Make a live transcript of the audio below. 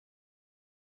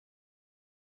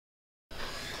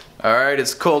Alright,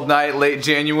 it's a cold night, late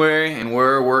January, and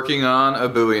we're working on a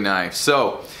Bowie knife.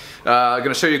 So, I'm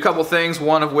going to show you a couple things,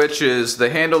 one of which is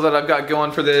the handle that I've got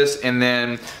going for this, and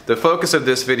then the focus of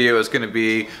this video is going to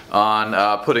be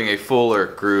on putting a fuller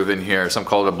groove in here. Some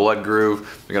call it a blood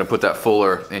groove. We're going to put that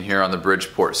fuller in here on the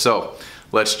bridge port. So,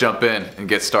 let's jump in and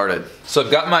get started. So I've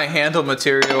got my handle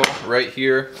material right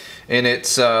here, and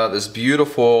it's this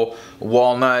beautiful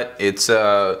walnut. It's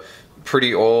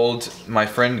pretty old. My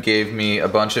friend gave me a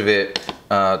bunch of it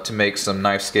to make some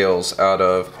knife scales out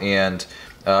of, and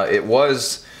it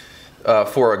was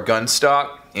for a gun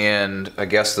stock, and I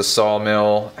guess the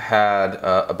sawmill had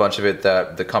a bunch of it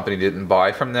that the company didn't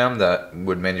buy from them that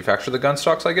would manufacture the gun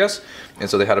stocks, I guess, and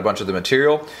so they had a bunch of the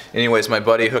material. Anyways, my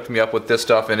buddy hooked me up with this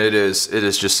stuff, and it is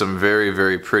just some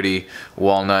very pretty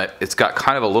walnut. It's got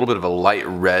kind of a little bit of a light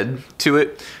red to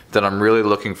it that I'm really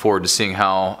looking forward to seeing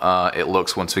how it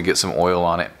looks once we get some oil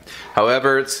on it.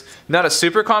 However, it's not a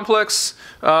super complex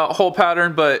hole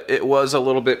pattern, but it was a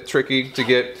little bit tricky to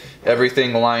get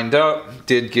everything lined up.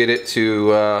 Did get it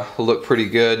to look pretty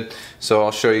good, so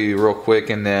I'll show you real quick,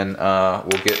 and then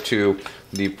we'll get to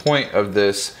the point of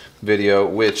this video,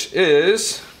 which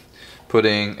is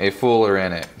putting a fuller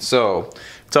in it. So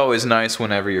it's always nice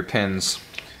whenever your pins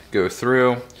go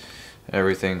through,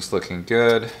 everything's looking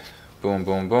good. Boom,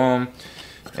 boom, boom.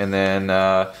 And then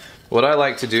what I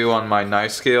like to do on my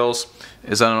knife scales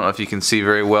is, I don't know if you can see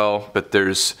very well, but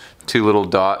there's two little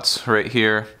dots right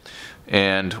here,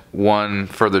 and one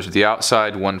further to the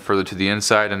outside, one further to the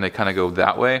inside, and they kind of go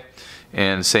that way.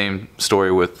 And same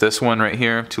story with this one right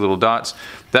here, two little dots.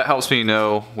 That helps me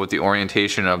know what the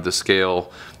orientation of the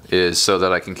scale is so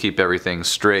that I can keep everything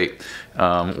straight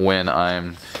when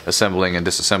I'm assembling and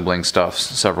disassembling stuff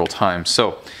several times.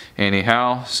 So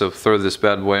anyhow, so throw this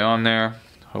bad boy on there.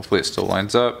 Hopefully it still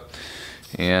lines up,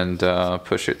 and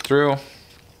push it through,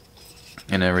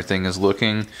 and everything is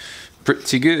looking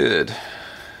pretty good.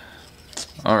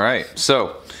 Alright,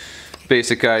 so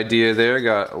basic idea there,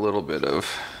 got a little bit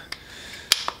of,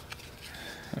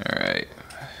 alright,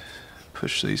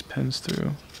 push these pins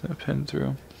through, that pin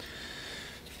through,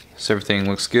 so everything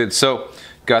looks good. So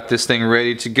got this thing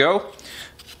ready to go.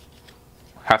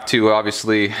 Have to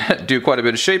obviously do quite a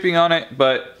bit of shaping on it,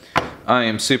 but I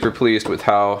am super pleased with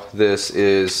how this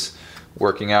is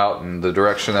working out and the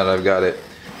direction that I've got it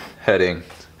heading.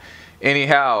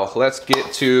 Anyhow, let's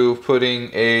get to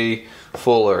putting a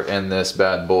fuller in this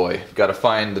bad boy. Got to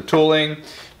find the tooling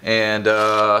and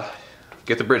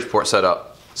get the bridge port set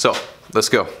up. So let's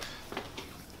go.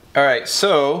 Alright,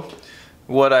 so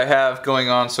what I have going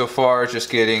on so far is just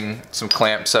getting some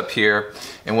clamps up here,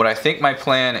 and what I think my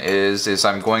plan is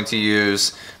I'm going to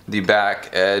use the back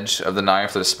edge of the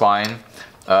knife, the spine,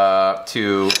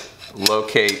 to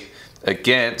locate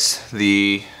against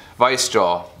the vice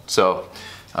jaw. So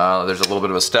there's a little bit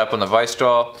of a step on the vice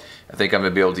jaw. I think I'm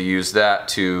going to be able to use that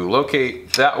to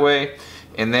locate that way,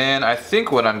 and then I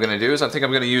think what I'm going to do is I think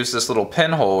I'm going to use this little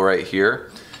pinhole right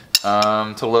here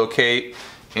to locate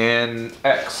in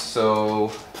X. So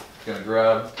I'm going to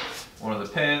grab one of the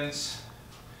pins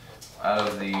out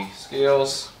of the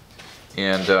scales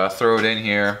and throw it in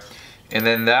here, and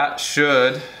then that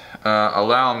should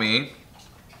allow me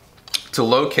to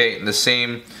locate in the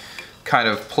same kind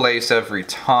of place every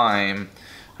time,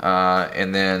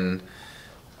 and then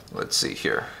let's see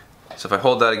here. So if I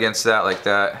hold that against that like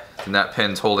that, and that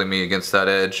pin's holding me against that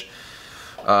edge,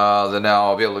 then now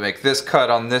I'll be able to make this cut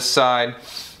on this side.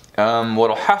 What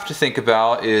I'll have to think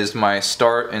about is my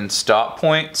start and stop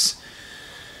points,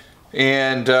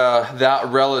 and that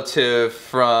relative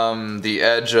from the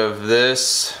edge of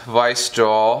this vice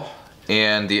jaw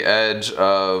and the edge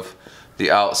of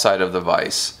the outside of the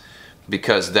vice,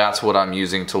 because that's what I'm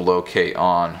using to locate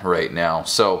on right now.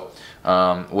 So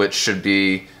which should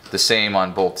be the same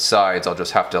on both sides. I'll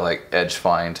just have to like edge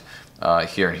find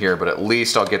here and here, but at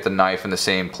least I'll get the knife in the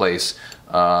same place.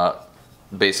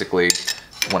 Basically,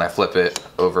 when I flip it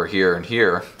over here and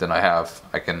here, then I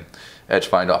can edge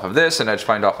find off of this and edge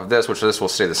find off of this, which this will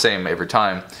stay the same every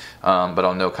time, but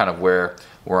I'll know kind of where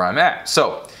I'm at.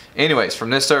 So anyways, from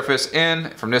this surface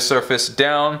in, from this surface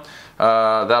down,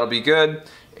 that'll be good.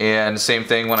 And same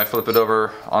thing when I flip it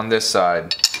over on this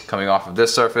side, coming off of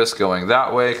this surface going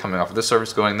that way, coming off of this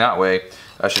surface going that way.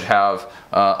 I should have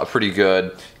a pretty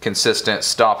good consistent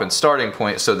stop and starting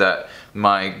point, so that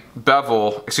my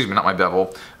bevel, excuse me, not my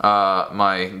bevel,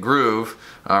 my groove,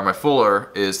 my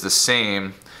fuller is the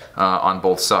same on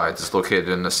both sides. It's located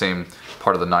in the same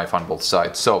part of the knife on both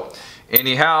sides. So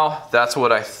anyhow, that's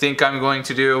what I think I'm going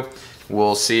to do.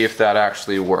 We'll see if that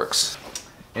actually works.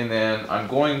 And then I'm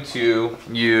going to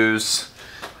use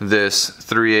this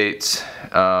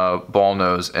 3/8 ball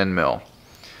nose end mill.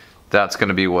 That's going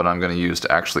to be what I'm going to use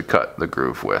to actually cut the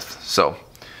groove with. So,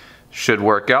 should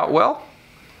work out well.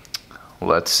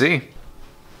 Let's see.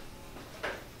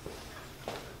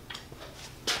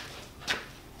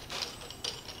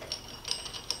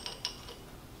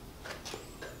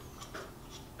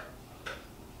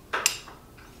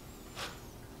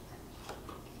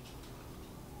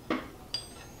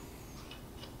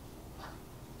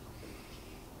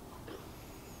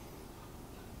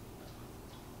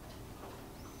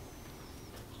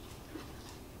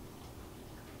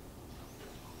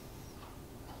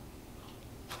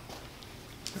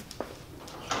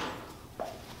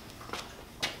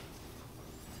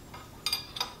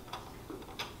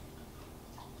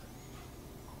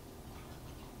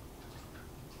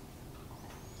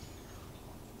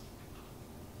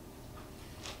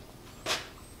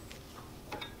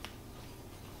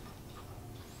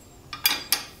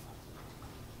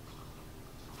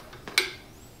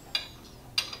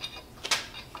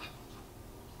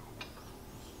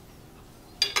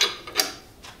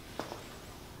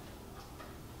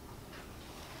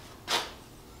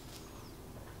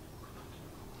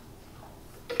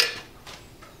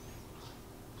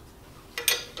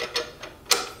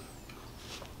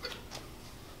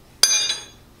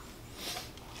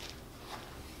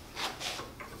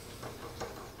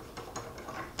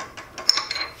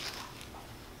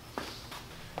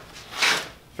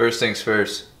 First things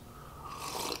first,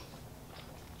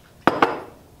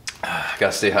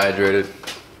 gotta stay hydrated,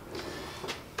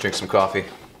 drink some coffee.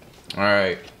 All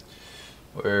right,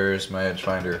 where's my edge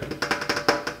finder?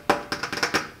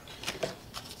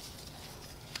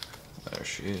 There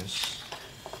she is.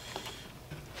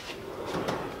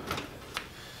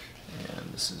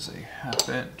 And this is a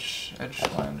 1/2" edge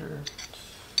finder.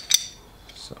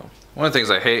 So one of the things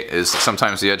I hate is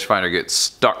sometimes the edge finder gets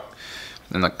stuck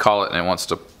in the collet and it wants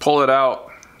to pull it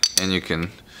out, and you can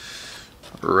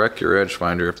wreck your edge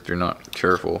finder if you're not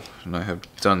careful, and I have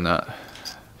done that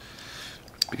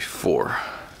before.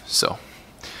 So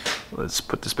let's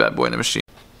put this bad boy in the machine.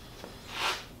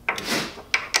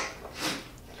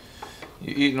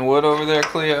 You eating wood over there,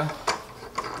 Cleo?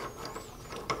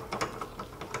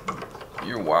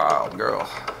 You're wild, girl.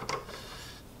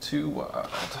 Too wild.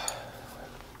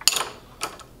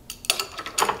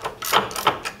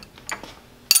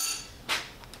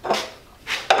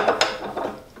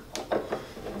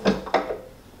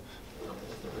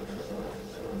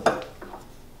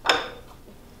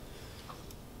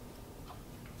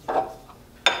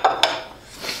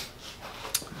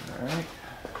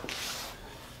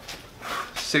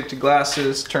 Safety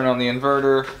glasses, turn on the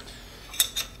inverter,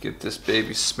 get this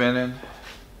baby spinning,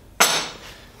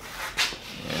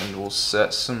 and we'll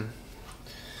set some,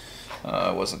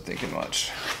 I wasn't thinking much.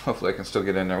 Hopefully I can still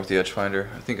get in there with the edge finder.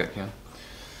 I think I can.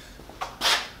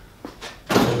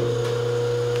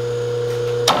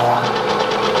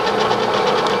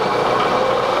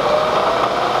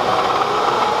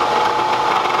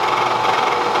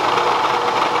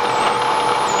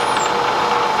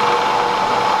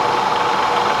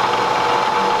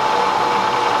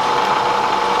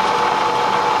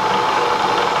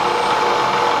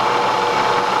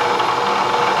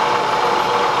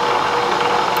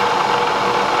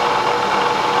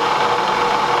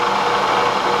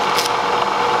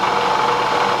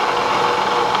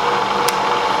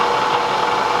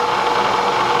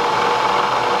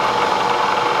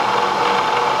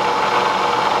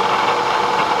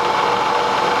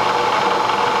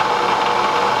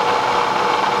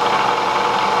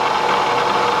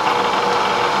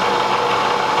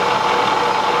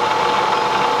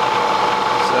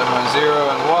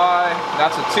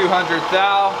 That's a 200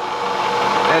 thou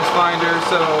edge finder,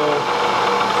 so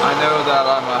I know that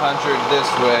I'm 100 this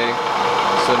way,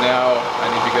 so now I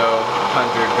need to go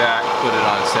 100 back, put it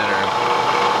on center.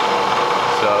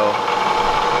 So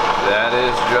that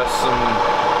is just some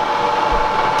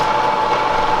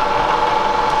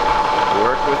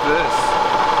work with this.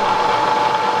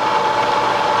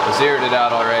 I zeroed it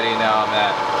out already, now I'm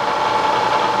at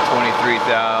 23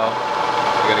 thou.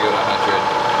 I gotta go to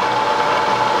 100.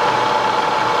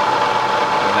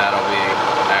 That'll be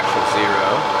actual 0.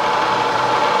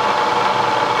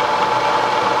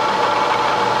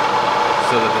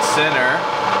 So that the center,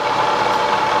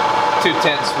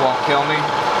 2/10 won't kill me.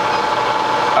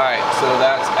 Alright, so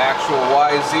that's actual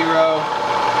Y0.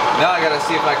 Now I gotta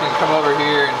see if I can come over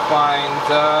here and find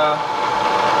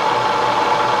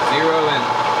 0 and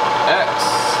X.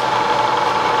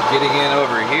 Getting in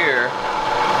over here,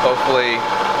 hopefully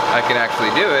I can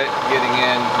actually do it, getting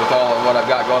in with all of what I've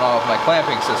got going on with my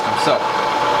clamping system. So,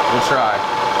 we'll try.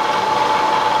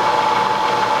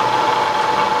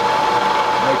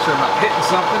 sure I'm not hitting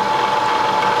something.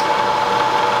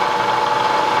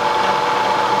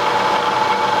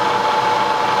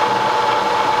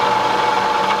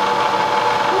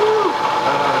 Woo!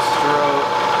 Another stroke.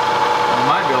 I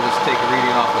might be able to just take a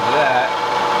reading off of that.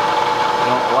 I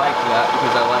don't like that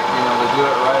because I like being able to do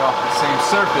it right off the same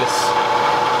surface.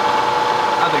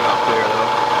 I think I'll clear though.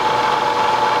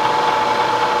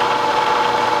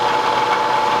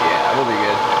 Yeah, we'll be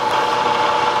good.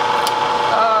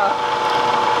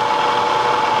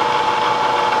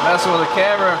 Messing with the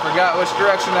camera and forgot which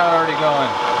direction I was already going.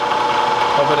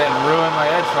 Hope I didn't ruin my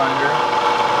edge finder.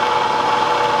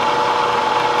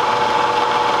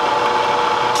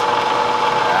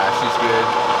 Yeah, she's good.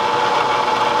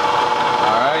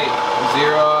 Alright,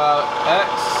 0 out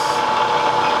X.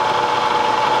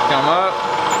 Come up.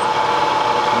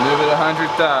 Move it 100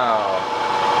 thou.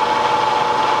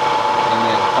 And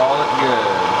then call it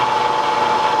good.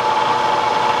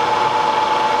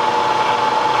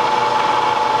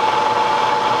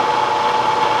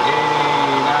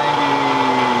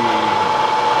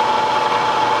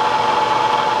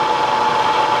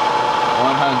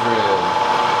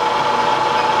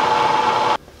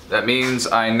 That means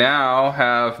I now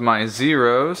have my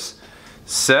zeros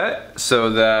set so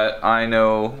that I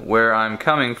know where I'm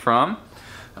coming from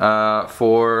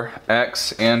for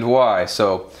X and Y.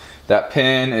 So that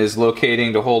pin is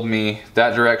locating to hold me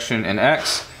that direction in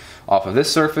X off of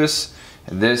this surface,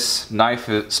 and this knife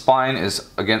spine is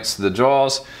against the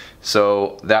jaws,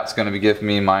 so that's going to be giving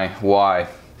me my Y.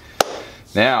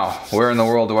 Now, where in the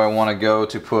world do I want to go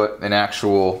to put an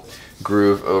actual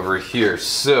groove over here?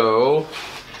 So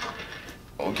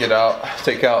we'll take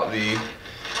out the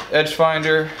edge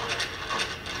finder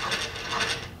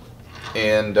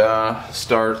and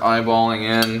start eyeballing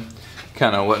in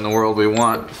kind of what in the world we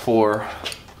want for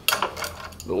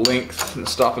the length and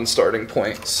stop and starting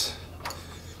points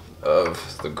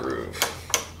of the groove.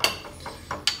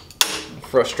 I'm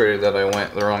frustrated that I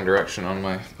went the wrong direction on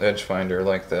my edge finder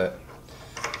like that.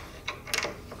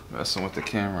 Messing with the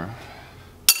camera,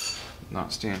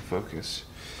 not staying focused.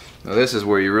 Now this is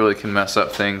where you really can mess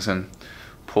up things and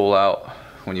pull out.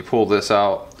 When you pull this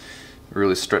out,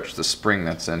 really stretch the spring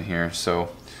that's in here. So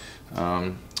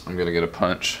I'm gonna get a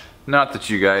punch. Not that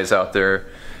you guys out there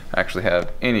actually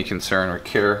have any concern or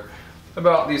care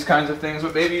about these kinds of things,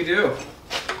 but maybe you do.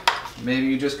 Maybe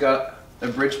you just got a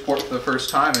Bridgeport for the first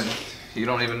time and you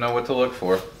don't even know what to look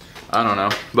for. I don't know,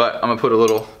 but I'm gonna put a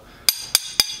little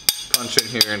punch in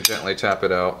here and gently tap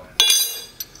it out.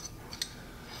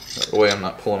 That way I'm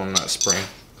not pulling on that spring.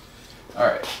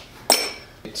 Alright,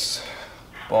 it's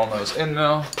ball nose end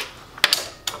mill.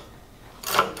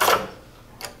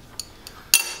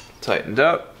 Tightened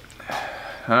up.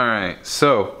 Alright,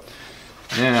 so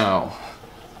now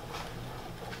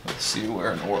let's see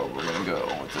where in the world we're gonna go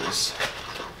with this.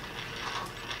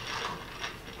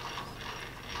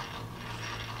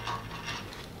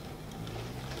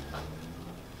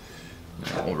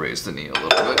 Now we'll raise the knee a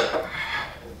little bit.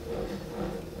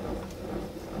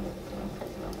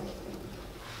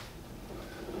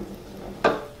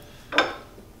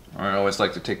 I always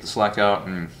like to take the slack out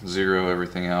and zero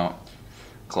everything out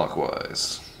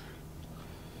clockwise.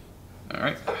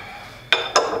 Alright.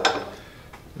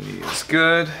 Knee is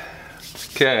good.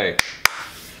 Okay.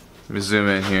 Let me zoom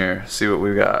in here, see what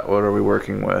we got. What are we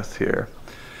working with here?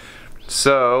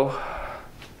 So,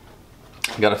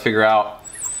 got to figure out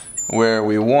where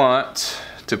we want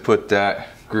to put that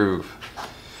groove.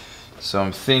 So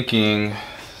I'm thinking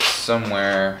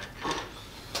somewhere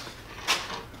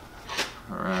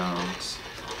around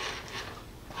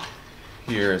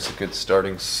here is a good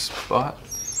starting spot.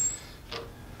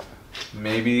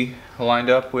 Maybe lined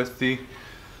up with the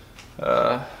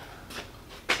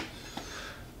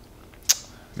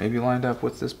maybe lined up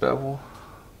with this bevel,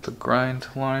 the grind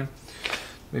line,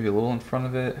 maybe a little in front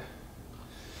of it.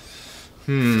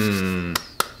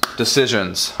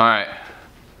 Decisions. All right.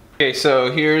 Okay,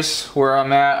 so here's where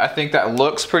I'm at. I think that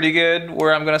looks pretty good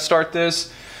where I'm gonna start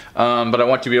this, but I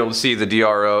want to be able to see the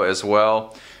DRO as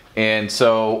well. And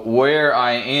so where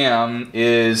I am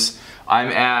is I'm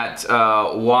at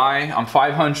Y. I'm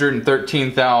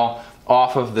 513 thou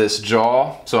off of this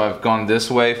jaw. So I've gone this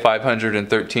way,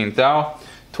 513 thou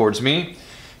towards me.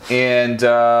 And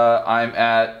I'm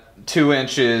at 2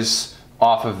 inches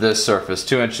off of this surface,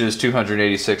 2 inches,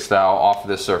 286 thou off of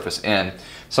this surface in.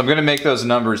 So I'm gonna make those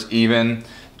numbers even,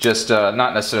 just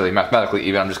not necessarily mathematically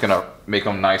even, I'm just gonna make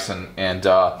them nice and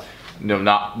you know,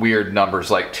 not weird numbers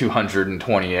like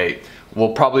 228.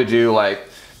 We'll probably do like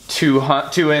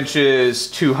 2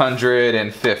 inches,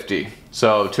 250.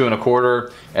 So 2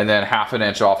 1/4, and then 1/2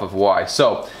 inch off of Y.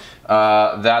 So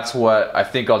that's what I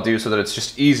think I'll do, so that it's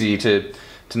just easy to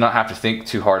not have to think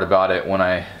too hard about it when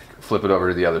I flip it over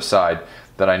to the other side.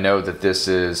 That I know that this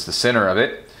is the center of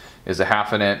it, is a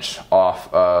 1/2 inch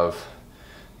off of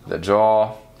the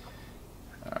jaw.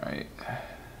 Alright.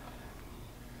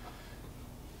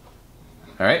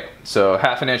 Alright, so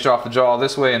 1/2 inch off the jaw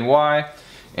this way and Y.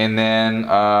 And then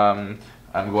I'm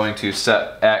going to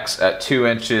set X at 2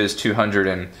 inches,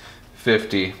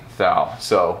 250 thou.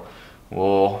 So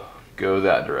we'll go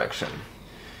that direction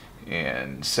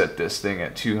and set this thing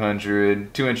at 2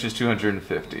 inches,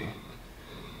 250.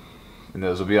 And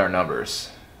those will be our numbers.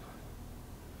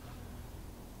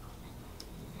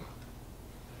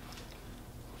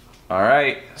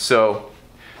 Alright, so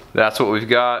that's what we've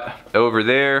got over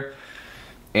there.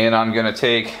 And I'm gonna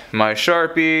take my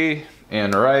Sharpie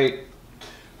and write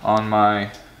on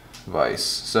my vise.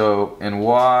 So in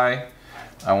Y,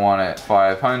 I want it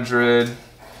 500,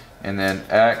 and then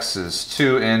X is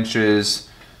 2 inches,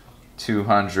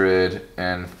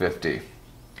 250.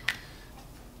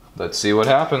 Let's see what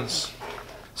happens.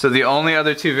 So the only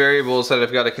other two variables that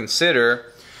I've got to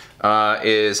consider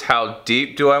is how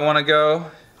deep do I want to go,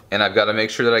 and I've got to make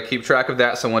sure that I keep track of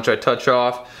that. So once I touch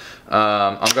off,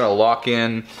 I'm going to lock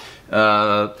in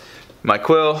my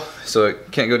quill so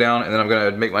it can't go down, and then I'm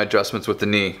going to make my adjustments with the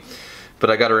knee.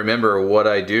 But I got to remember what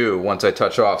I do once I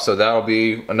touch off. So that'll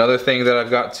be another thing that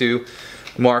I've got to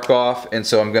mark off. And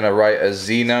so I'm going to write a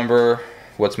Z number.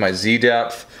 What's my Z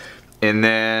depth? And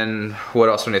then what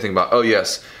else do I need to think about? Oh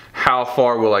yes, how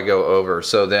far will I go over?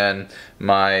 So then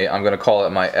I'm going to call it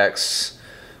my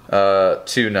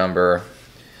X2 number.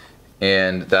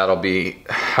 And that'll be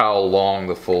how long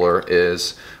the fuller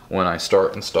is when I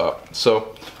start and stop.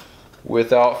 So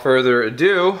without further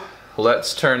ado,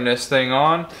 let's turn this thing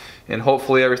on, and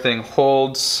hopefully everything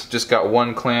holds. Just got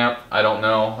one clamp. I don't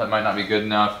know, that might not be good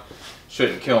enough.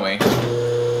 Shouldn't kill me.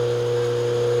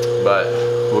 But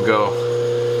we'll go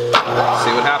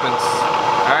see what happens.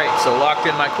 Alright, so locked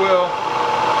in my quill.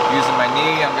 Using my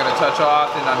knee, I'm gonna touch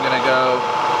off, and I'm gonna go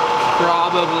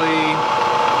probably.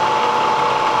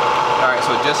 Alright,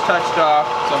 so it just touched off,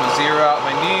 so I'm going to zero out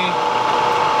my knee.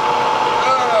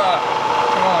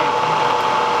 Come on.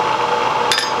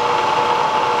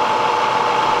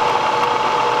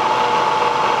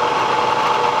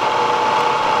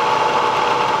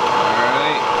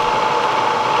 Alright.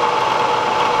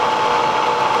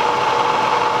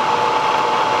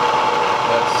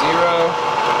 That's 0.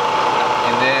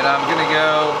 And then I'm going to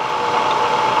go,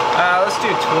 let's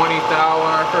do 20 thou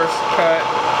on our first cut.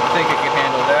 I think it can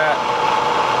handle that.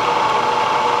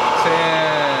 10, 20,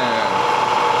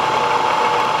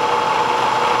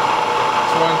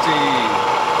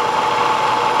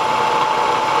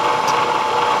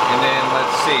 and then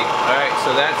let's see. Alright,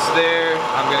 so that's there.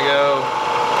 I'm gonna go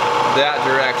that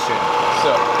direction.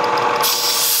 So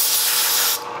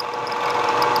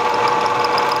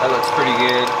that looks pretty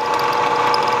good.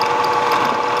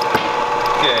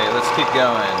 Okay, let's keep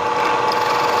going.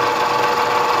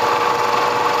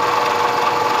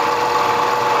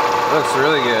 Looks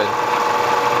really good.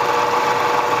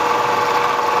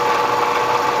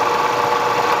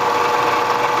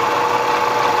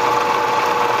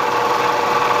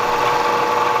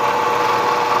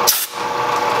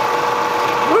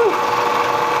 Woo!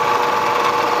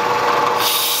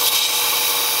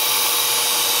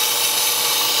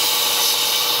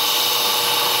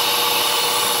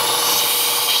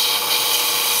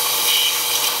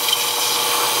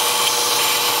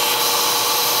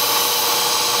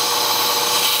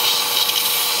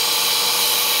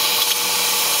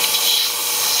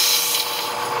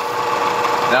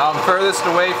 Now I'm furthest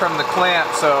away from the clamp,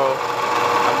 so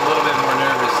I'm a little bit more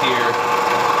nervous here,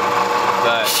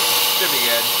 but should be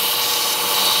good.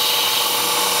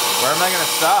 Where am I going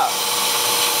to stop?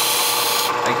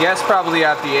 I guess probably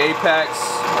at the apex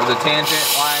or the tangent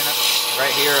line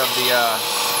right here of the,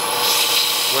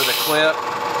 where the clip,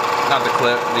 not the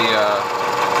clip, the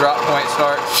drop point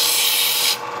starts.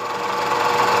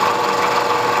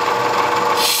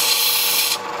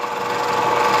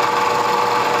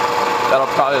 That'll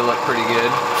probably look pretty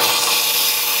good.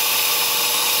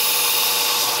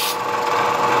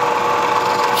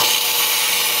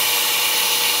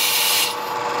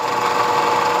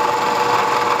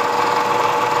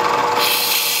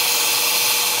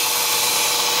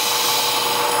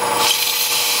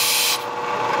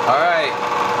 Alright,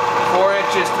 4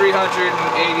 inches,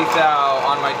 380 thou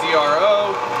on my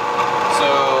DRO. So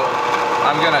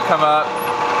I'm gonna come up,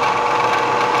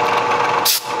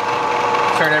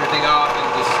 turn everything off,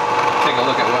 and just take a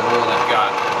look at what roll I've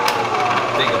got.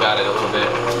 Think about it a little bit.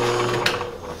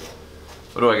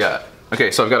 What do I got? Okay,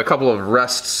 so I've got a couple of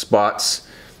rest spots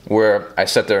where I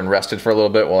sat there and rested for a little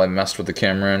bit while I messed with the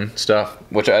camera and stuff,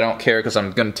 which I don't care because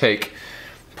I'm gonna take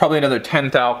probably another 10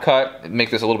 thou cut, make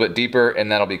this a little bit deeper,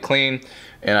 and that'll be clean,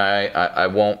 and I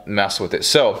won't mess with it.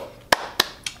 So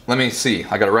let me see,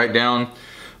 I gotta write down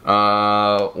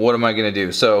what am I gonna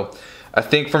do. So I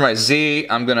think for my Z,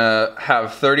 I'm gonna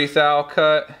have 30 thou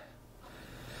cut.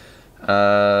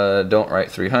 Don't write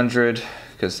 300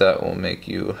 because that will make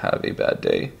you have a bad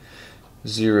day.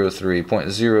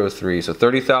 0.03, so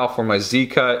 30 thou for my Z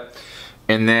cut,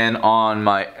 and then on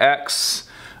my X,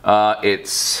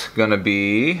 it's gonna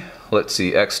be, let's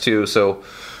see, X2, so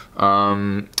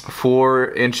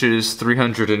 4 inches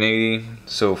 380,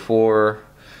 so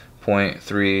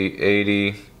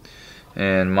 4.380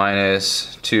 and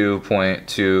minus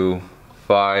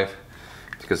 2.25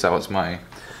 because that was my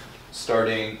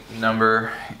starting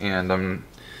number, and I'm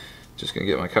just gonna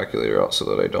get my calculator out so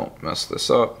that I don't mess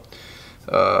this up.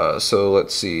 So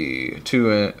let's see,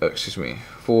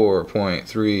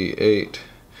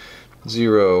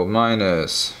 4.380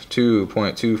 minus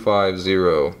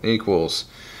 2.250 equals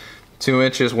 2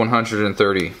 inches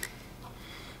 130.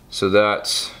 So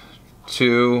that's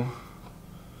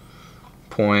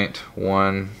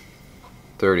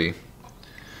 2.130.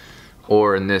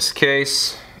 Or in this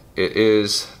case, it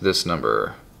is this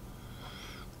number,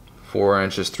 4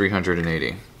 inches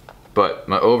 380. But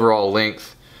my overall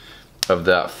length of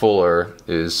that fuller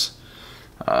is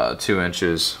 2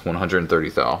 inches 130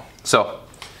 thou. So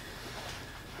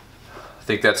I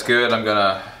think that's good. I'm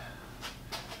gonna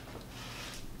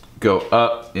go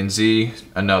up in Z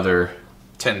another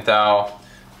 10 thou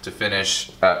to finish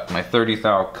at my 30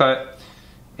 thou cut,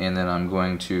 and then I'm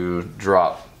going to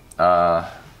drop, go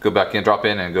back in, drop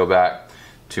in and go back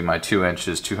to my 2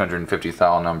 inches 250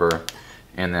 thou number,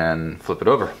 and then flip it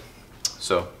over.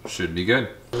 So should be good.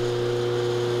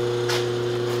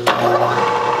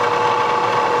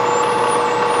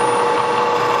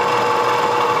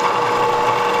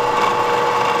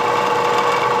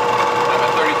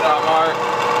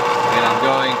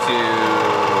 Going to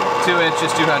 2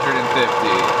 inches 250,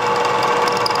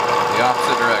 the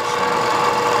opposite direction.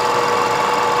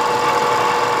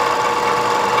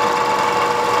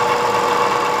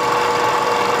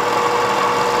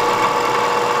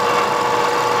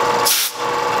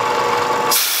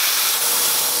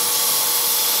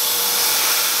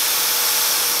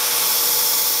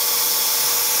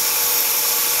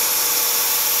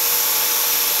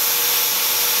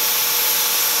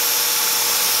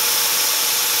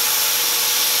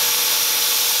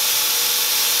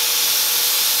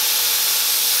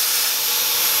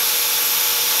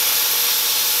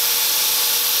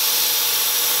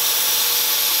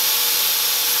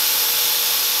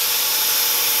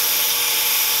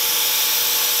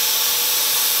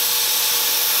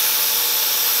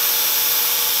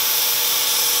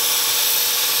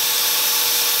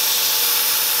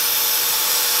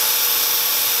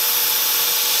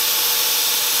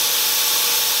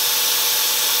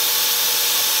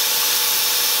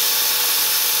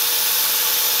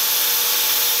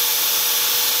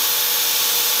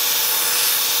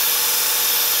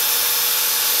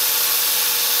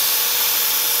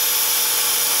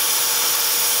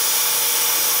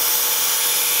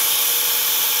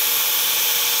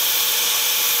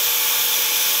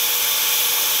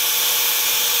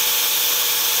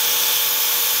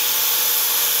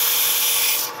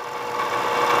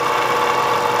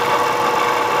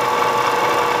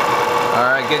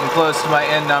 Getting close to my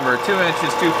end number, 2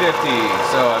 inches 250.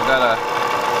 So I've got to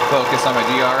focus on my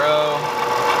DRO,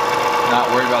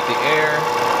 not worry about the air.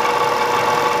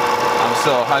 I'm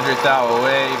still 100 thou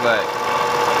away, but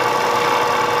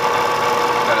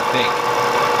gotta think.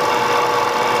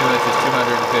 2 inches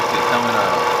 250 coming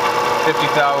up. 50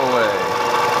 thou away.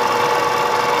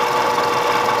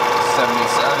 77,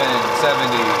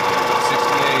 70,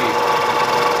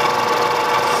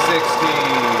 68,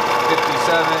 60,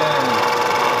 57.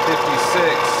 56,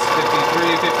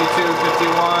 53, 52,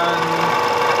 51,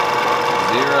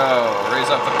 0. Raise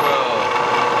up the quill.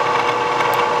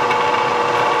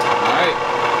 Alright.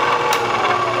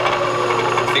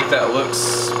 I think that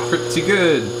looks pretty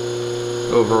good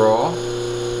overall.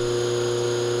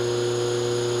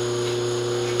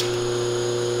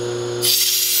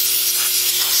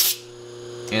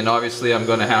 And obviously I'm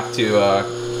going to have to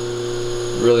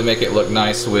really make it look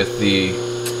nice with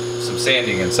some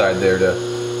sanding inside there to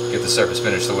get the surface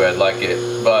finish the way I'd like it,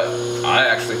 but I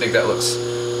actually think that looks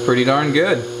pretty darn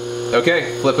good.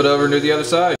 Okay, flip it over and do the other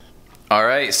side.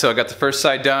 Alright, so I got the first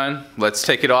side done. Let's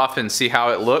take it off and see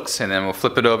how it looks, and then we'll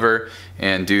flip it over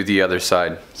and do the other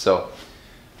side. So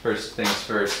First things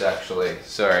first, actually.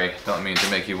 Sorry, don't mean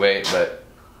to make you wait, but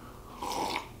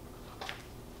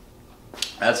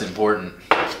that's important.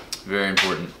 Very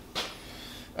important.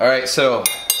 Alright, so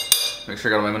make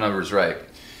sure I got all my numbers right.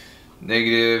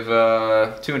 Negative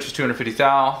 2 inches, 250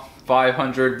 thou,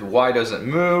 500, the Y doesn't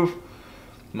move.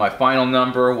 My final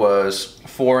number was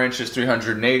 4 inches,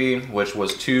 380, which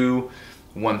was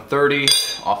 130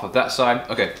 off of that side.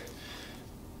 Okay.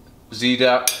 Z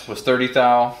depth was 30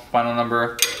 thou, final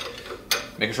number.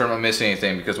 Making sure I'm not missing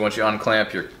anything, because once you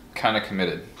unclamp, you're kind of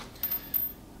committed.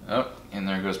 Oh, and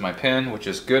there goes my pin, which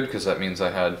is good because that means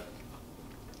I had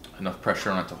enough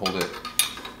pressure on it to hold it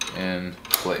in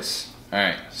place. All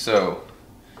right, so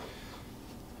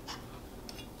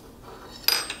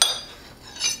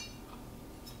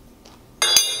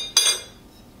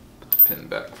pin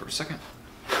back for a second.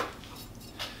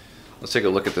 Let's take a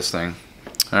look at this thing.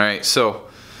 All right, so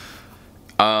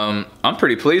I'm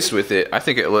pretty pleased with it. I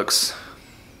think it looks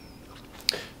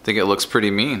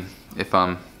pretty mean, if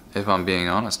I'm being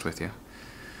honest with you.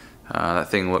 That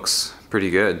thing looks pretty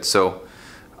good. So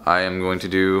I am going to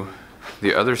do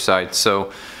the other side.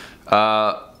 So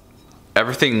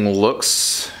everything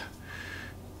looks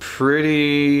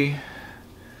pretty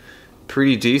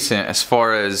decent as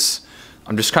far as,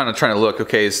 I'm just kind of trying to look,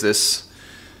 okay, is this,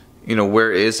 you know,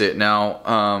 where is it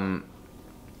now?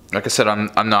 Like I said,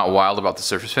 I'm not wild about the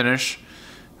surface finish,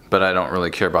 but I don't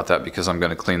really care about that because I'm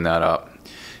going to clean that up.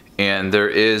 And there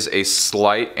is a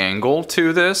slight angle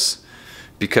to this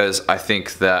because I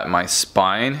think that my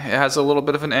spine has a little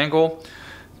bit of an angle,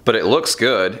 but it looks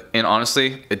good. And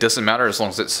honestly, it doesn't matter as long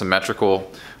as it's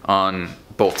symmetrical on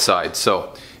both sides.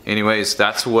 So anyways,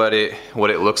 that's what it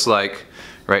looks like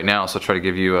right now. So I'll try to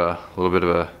give you a little bit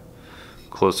of a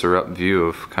closer up view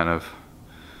of kind of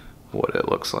what it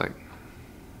looks like.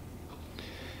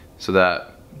 So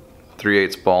that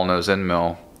 3/8 ball nose end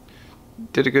mill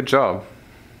did a good job.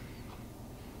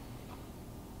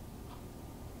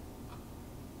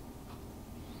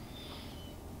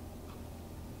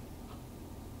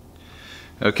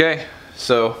 Okay,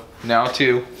 so now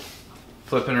to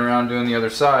flipping around doing the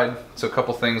other side. So a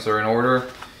couple things are in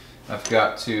order. I've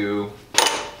got to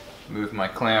move my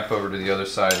clamp over to the other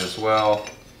side as well,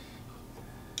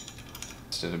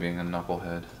 instead of being a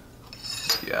knucklehead.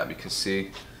 Yeah, because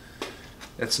see,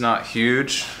 it's not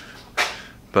huge,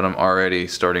 but I'm already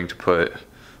starting to put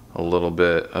a little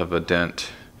bit of a dent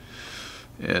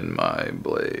in my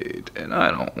blade, and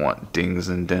I don't want dings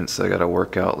and dents I gotta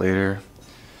work out later.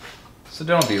 So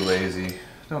don't be lazy.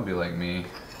 Don't be like me.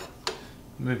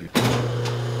 Move your...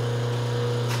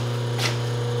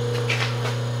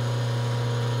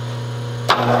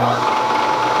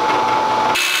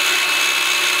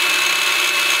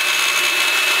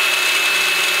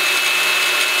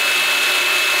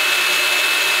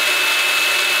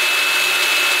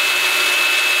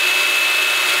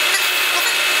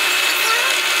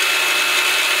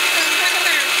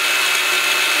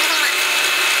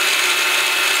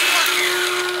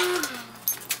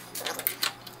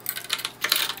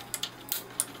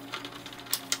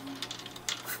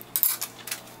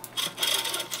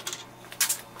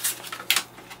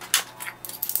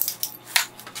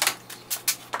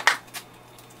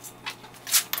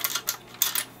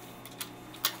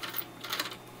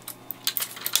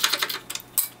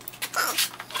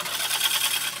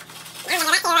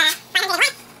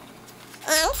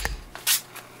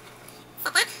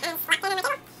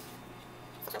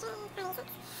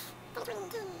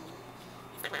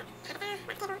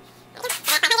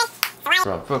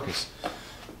 Rob, focus.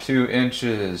 2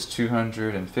 inches,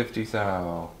 250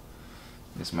 thou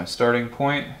is my starting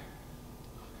point.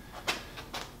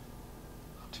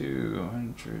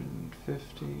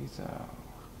 250 thou.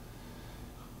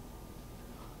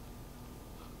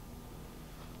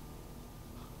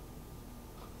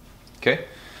 Okay,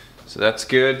 so that's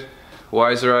good.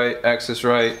 Y is right, X is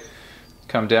right.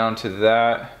 Come down to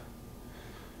that.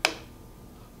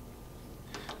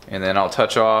 And then I'll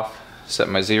touch off, set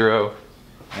my 0,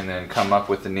 and then come up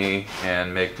with the knee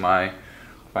and make my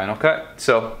final cut.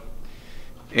 So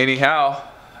anyhow,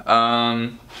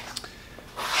 I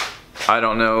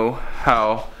don't know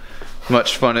how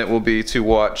much fun it will be to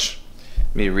watch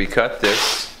me recut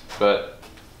this, but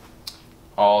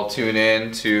I'll tune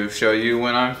in to show you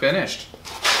when I'm finished.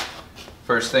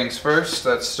 First things first,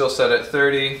 that's still set at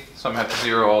 30, so I'm gonna have to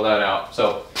zero all that out.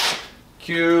 So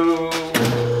cue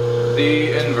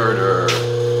the inverter.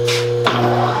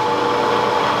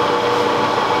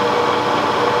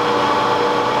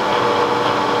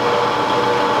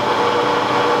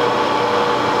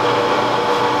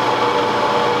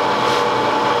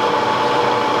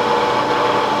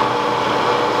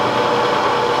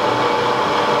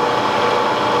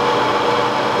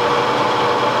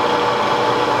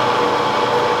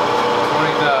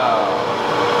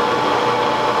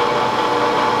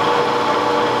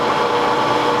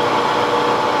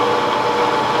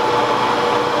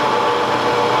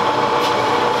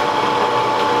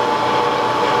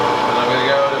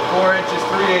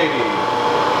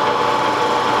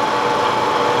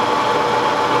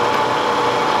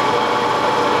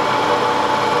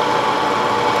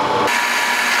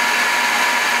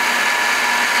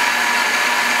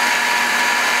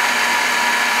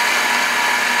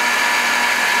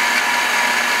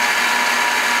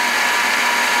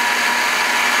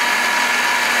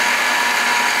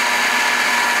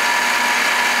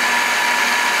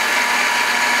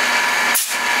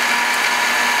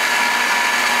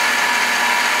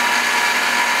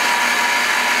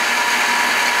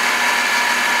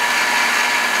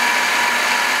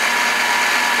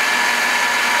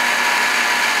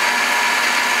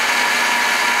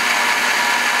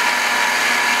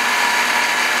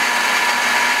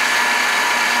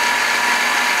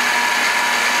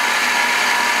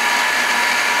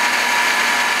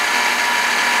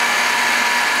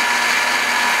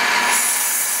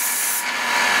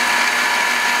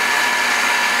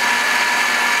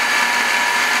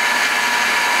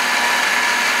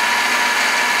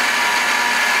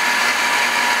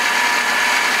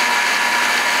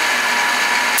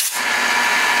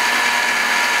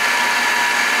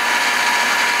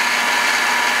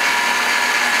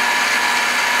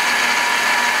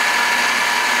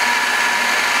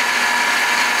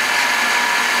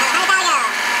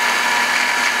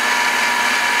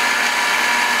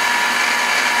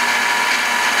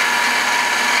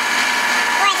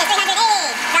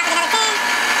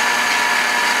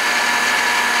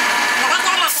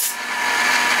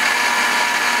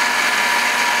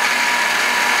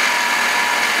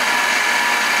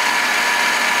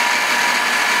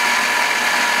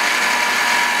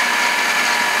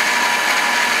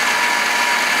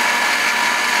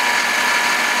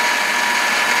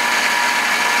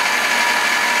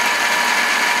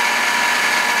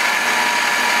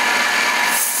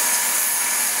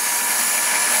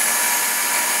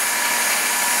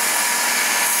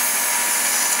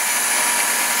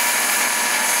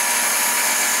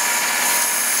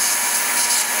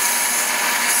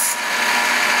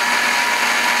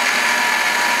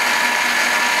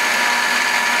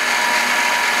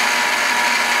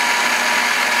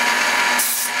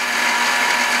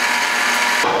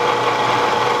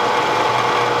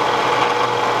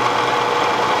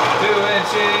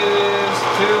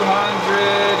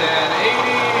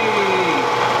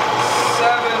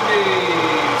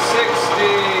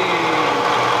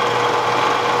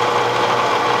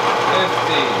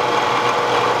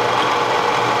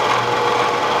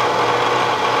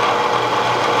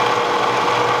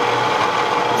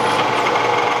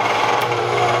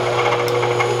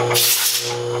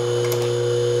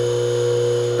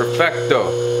 Perfecto.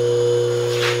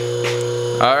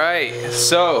 All right,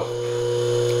 so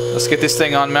let's get this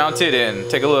thing unmounted and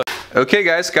take a look. Okay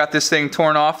guys, got this thing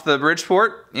torn off the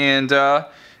Bridgeport, and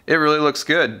it really looks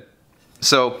good.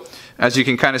 So as you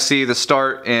can kind of see, the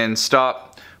start and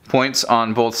stop points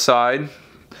on both sides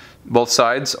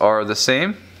are the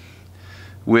same,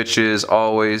 which is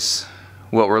always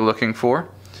what we're looking for.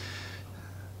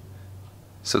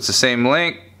 So it's the same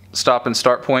length, stop and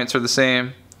start points are the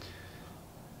same.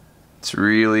 It's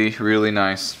really, really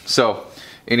nice. So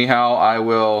anyhow, I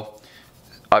will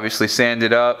obviously sand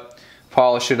it up,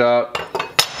 polish it up,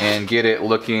 and get it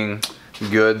looking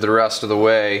good the rest of the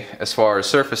way as far as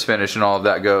surface finish and all of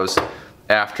that goes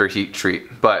after heat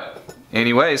treat. But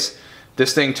anyways,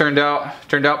 this thing turned out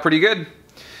pretty good.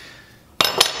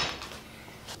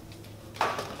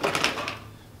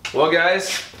 Well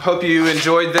guys, hope you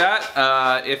enjoyed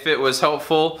that. If it was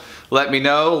helpful, let me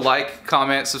know. Like,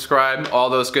 comment, subscribe, all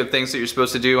those good things that you're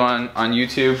supposed to do on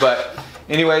YouTube. But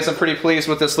anyways, I'm pretty pleased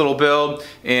with this little build,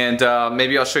 and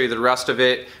maybe I'll show you the rest of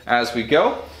it as we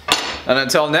go. And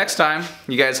until next time,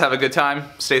 you guys have a good time,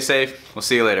 stay safe, we'll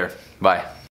see you later. Bye.